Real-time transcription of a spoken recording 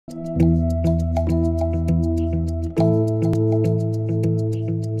We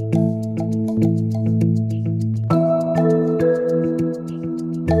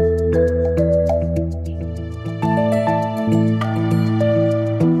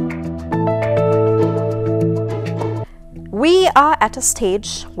are at a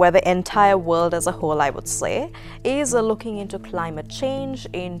stage where the entire world as a whole, I would say, is looking into climate change,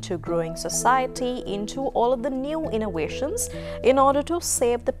 into growing society, into all of the new innovations in order to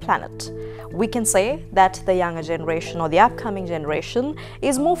save the planet. We can say that the younger generation or the upcoming generation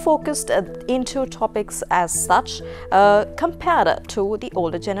is more focused into topics as such compared to the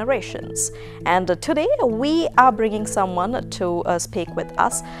older generations. And today we are bringing someone to speak with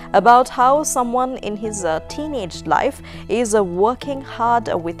us about how someone in his teenage life is working hard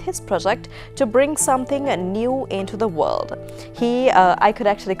with his project to bring something new into the world. I could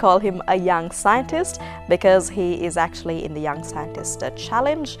actually call him a young scientist because he is actually in the Young Scientist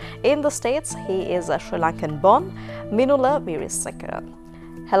Challenge in the States. He is a Sri Lankan born, Minula Weerasekara.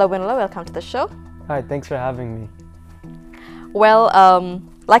 Hello Minula, welcome to the show. Hi, thanks for having me. Well,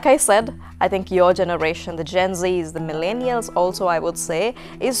 like I said, I think your generation, the Gen Zs, the millennials also, I would say,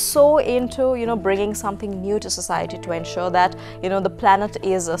 is so into, bringing something new to society to ensure that, the planet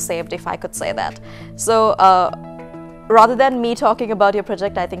is saved, if I could say that. So, rather than me talking about your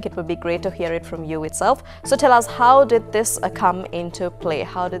project, I think it would be great to hear it from you itself. So tell us, how did this come into play?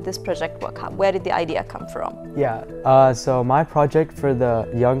 How did this project work? Where did the idea come from? Yeah, so my project for the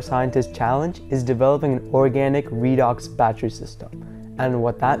Young Scientist Challenge is developing an organic redox battery system. And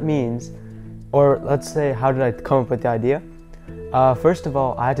what that means, or let's say, how did I come up with the idea? First of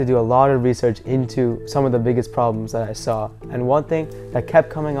all, I had to do a lot of research into some of the biggest problems that I saw. And one thing that kept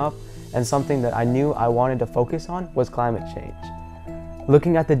coming up and something that I knew I wanted to focus on was climate change.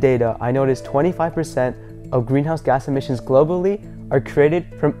 Looking at the data, I noticed 25% of greenhouse gas emissions globally are created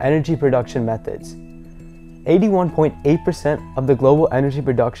from energy production methods. 81.8% of the global energy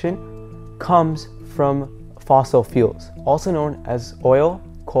production comes from fossil fuels, also known as oil,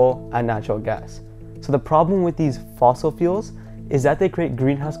 coal, and natural gas. So the problem with these fossil fuels is that they create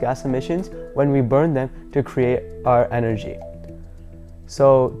greenhouse gas emissions when we burn them to create our energy.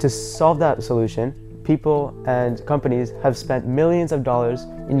 So to solve that solution, people and companies have spent millions of dollars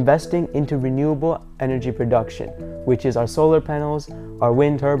investing into renewable energy production, which is our solar panels, our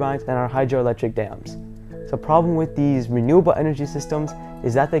wind turbines, and our hydroelectric dams. So the problem with these renewable energy systems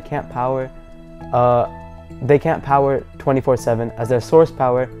is that they can't power 24/7, as their source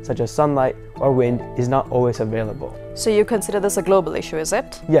power, such as sunlight or wind, is not always available. So you consider this a global issue, is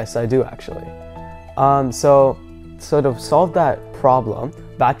it? Yes, I do actually. So to solve that problem,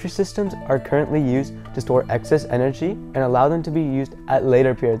 battery systems are currently used to store excess energy and allow them to be used at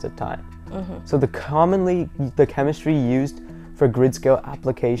later periods of time. So the chemistry used for grid scale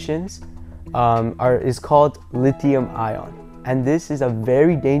applications is called lithium ion. And this is a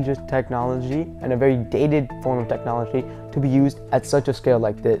very dangerous technology and a very dated form of technology to be used at such a scale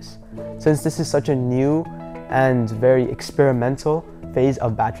like this. Since this is such a new and very experimental phase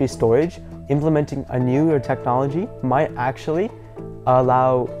of battery storage, implementing a newer technology might actually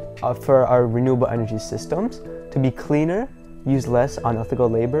allow for our renewable energy systems to be cleaner, use less unethical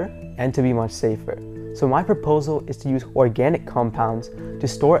labor, and to be much safer. So my proposal is to use organic compounds to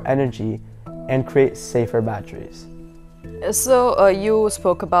store energy and create safer batteries. So you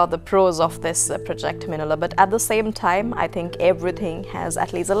spoke about the pros of this project, Minula, but at the same time, I think everything has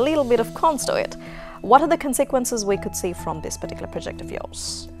at least a little bit of cons to it. What are the consequences we could see from this particular project of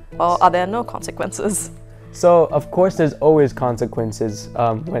yours? Or are there no consequences? So of course there's always consequences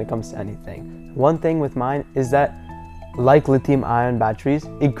when it comes to anything. One thing with mine is that, like lithium ion batteries,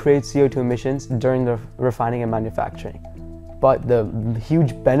 it creates CO2 emissions during the refining and manufacturing. But the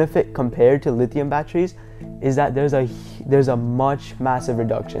huge benefit compared to lithium batteries is that there's a much massive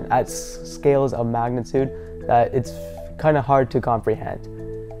reduction at scales of magnitude that it's kind of hard to comprehend.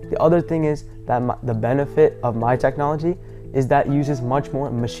 The other thing is that the benefit of my technology is that it uses much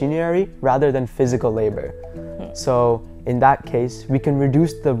more machinery rather than physical labor. So in that case, we can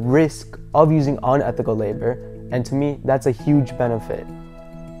reduce the risk of using unethical labor, and to me, that's a huge benefit.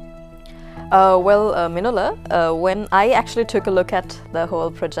 Minula, when I actually took a look at the whole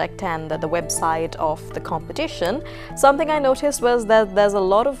project and the website of the competition, something I noticed was that there's a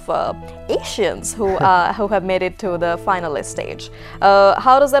lot of Asians who have made it to the finalist stage.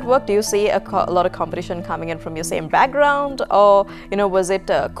 How does that work? Do you see a lot of competition coming in from your same background, or was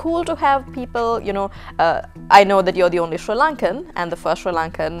it cool to have people? I know that you're the only Sri Lankan and the first Sri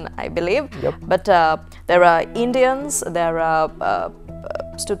Lankan, I believe. Yep. But there are Indians, there are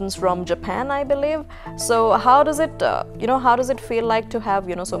students from Japan, I believe. So how does it, how does it feel like to have,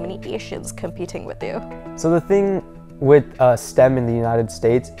 so many Asians competing with you? So the thing with STEM in the United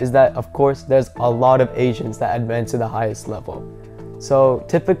States is that, of course, there's a lot of Asians that advance to the highest level. So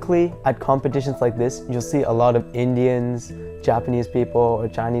typically at competitions like this, you'll see a lot of Indians, Japanese people, or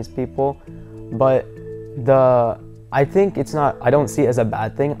Chinese people, but I think I don't see it as a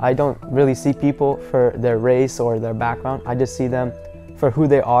bad thing. I don't really see people for their race or their background. I just see them for who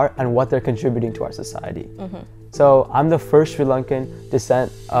they are and what they're contributing to our society. So I'm the first Sri Lankan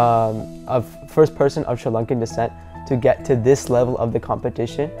descent, first person of Sri Lankan descent to get to this level of the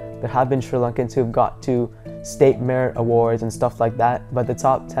competition. There have been Sri Lankans who've got to state merit awards and stuff like that, but the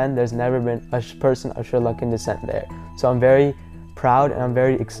top 10, there's never been a person of Sri Lankan descent there. So I'm very proud and I'm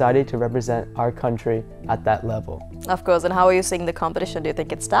very excited to represent our country at that level. Of course, and how are you seeing the competition? Do you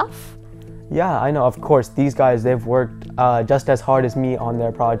think it's tough? Yeah, I know, of course, these guys, they've worked just as hard as me on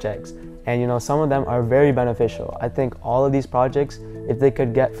their projects. And some of them are very beneficial. I think all of these projects, if they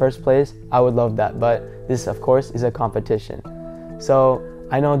could get first place, I would love that. But this, of course, is a competition. So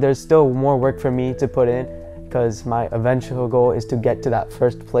I know there's still more work for me to put in because my eventual goal is to get to that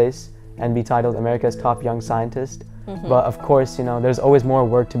first place and be titled America's Top Young Scientist. But of course, there's always more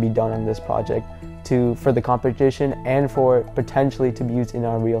work to be done on this project for the competition and for potentially to be used in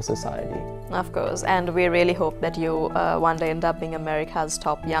our real society. Of course, and we really hope that you one day end up being America's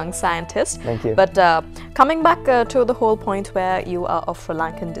top young scientist. Thank you. But coming back to the whole point where you are of Sri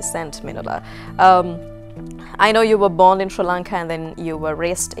Lankan descent, Minula, I know you were born in Sri Lanka and then you were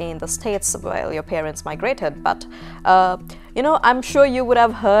raised in the States while your parents migrated, but I'm sure you would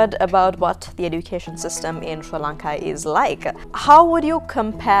have heard about what the education system in Sri Lanka is like. How would you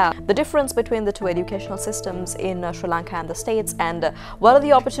compare the difference between the two educational systems in Sri Lanka and the States, and what are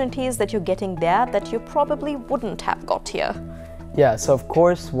the opportunities that you're getting there that you probably wouldn't have got here? Yeah, so of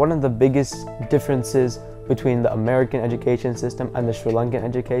course, one of the biggest differences between the American education system and the Sri Lankan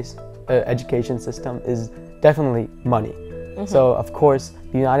education system is definitely money. So of course,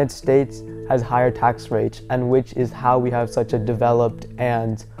 the United States has higher tax rates, and which is how we have such a developed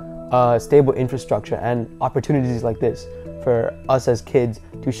and stable infrastructure and opportunities like this for us as kids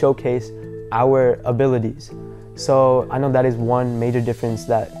to showcase our abilities. So I know that is one major difference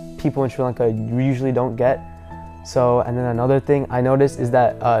that people in Sri Lanka usually don't get. So, and then another thing I noticed is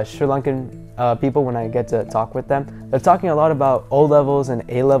that Sri Lankan people, when I get to talk with them, they're talking a lot about O-levels and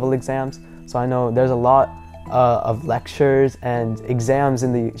A-level exams. So I know there's a lot of lectures and exams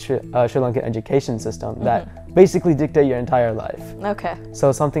in the Sri Lankan education system that basically dictate your entire life. Okay.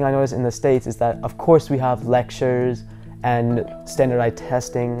 So something I noticed in the States is that, of course, we have lectures and standardized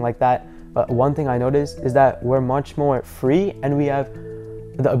testing like that. But one thing I noticed is that we're much more free and we have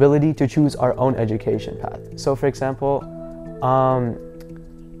the ability to choose our own education path. So for example,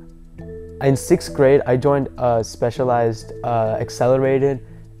 in 6th grade, I joined a specialized accelerated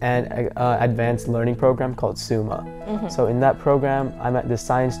and advanced learning program called SUMA. So in that program, I met this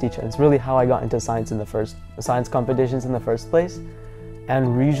science teacher. It's really how I got into science science competitions in the first place.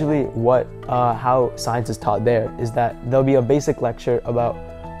 And usually how science is taught there is that there'll be a basic lecture about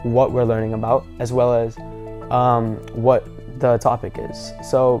what we're learning about, as well as what the topic is.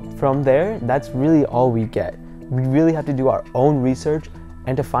 So from there, that's really all we get. We really have to do our own research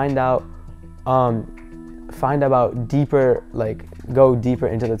and to find out deeper, go deeper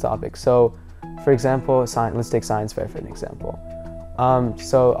into the topic. So for example, let's take science fair for an example.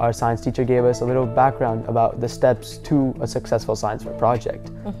 So our science teacher gave us a little background about the steps to a successful science fair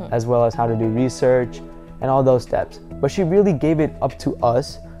project, as well as how to do research and all those steps. But she really gave it up to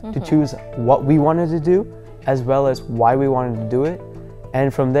us to choose what we wanted to do, as well as why we wanted to do it.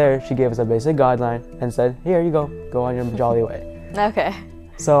 And from there, she gave us a basic guideline and said, here you go on your jolly way. Okay.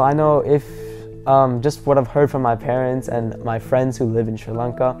 So I know if just what I've heard from my parents and my friends who live in Sri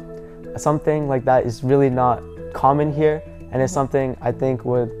Lanka, something like that is really not common here, and it's something I think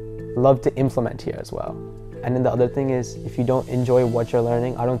would love to implement here as well. And then the other thing is, if you don't enjoy what you're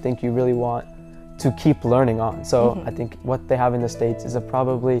learning, I don't think you really want to keep learning on. So I think what they have in the States is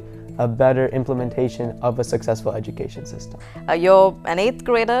probably a better implementation of a successful education system. You're an 8th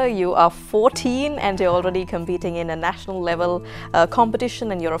grader, you are 14 and you're already competing in a national level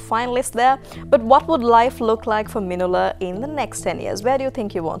competition and you're a finalist there. But what would life look like for Minula in the next 10 years? Where do you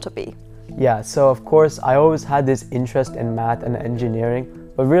think you want to be? Yeah, so of course I always had this interest in math and engineering,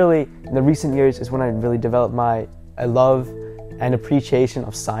 but really in the recent years is when I really developed my love and appreciation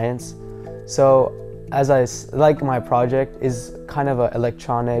of science. So my project is kind of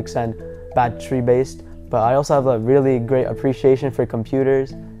electronics and battery based, but I also have a really great appreciation for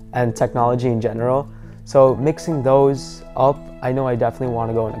computers and technology in general. So mixing those up, I know I definitely want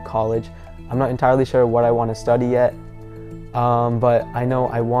to go into college. I'm not entirely sure what I want to study yet, but I know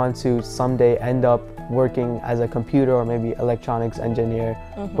I want to someday end up working as a computer or maybe electronics engineer,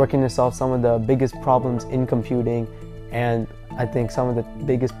 working to solve some of the biggest problems in computing and I think some of the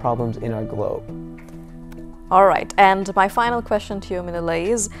biggest problems in our globe. All right, and my final question to you, Minula,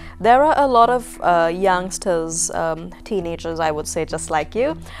 is there are a lot of youngsters, teenagers, I would say, just like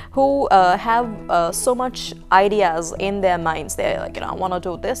you, who have so much ideas in their minds. They're like, I want to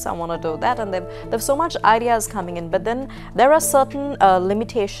do this, I want to do that, and they've so much ideas coming in, but then there are certain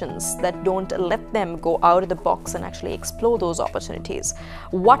limitations that don't let them go out of the box and actually explore those opportunities.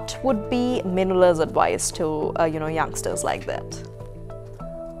 What would be Minula's advice to youngsters like that?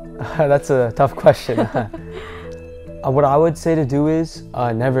 That's a tough question. What I would say to do is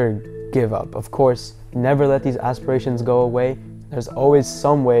never give up. Of course, never let these aspirations go away. There's always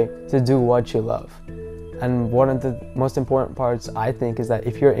some way to do what you love. And one of the most important parts, I think, is that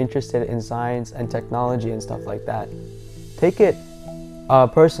if you're interested in science and technology and stuff like that, take it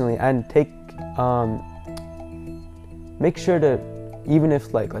personally and make sure to, even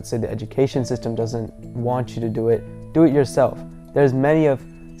if, like, let's say the education system doesn't want you to do it yourself. There's many of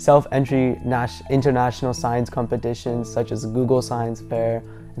self-entry international science competitions such as Google Science Fair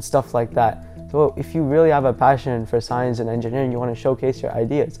and stuff like that. So if you really have a passion for science and engineering, you want to showcase your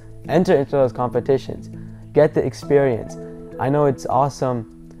ideas, enter into those competitions, get the experience. I know it's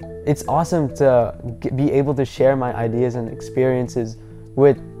awesome. It's awesome to be able to share my ideas and experiences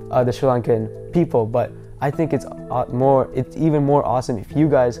with the Sri Lankan people, but I think it's even more awesome if you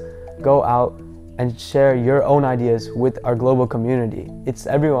guys go out and share your own ideas with our global community.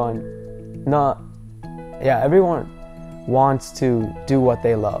 Everyone wants to do what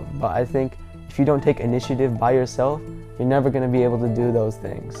they love, but I think if you don't take initiative by yourself, you're never going to be able to do those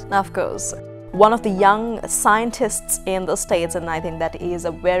things. Of course. One of the young scientists in the States, and I think that is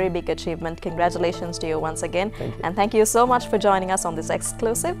a very big achievement. Congratulations to you once again. Thank you. And thank you so much for joining us on this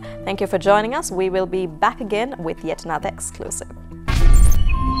exclusive. Thank you for joining us. We will be back again with yet another exclusive.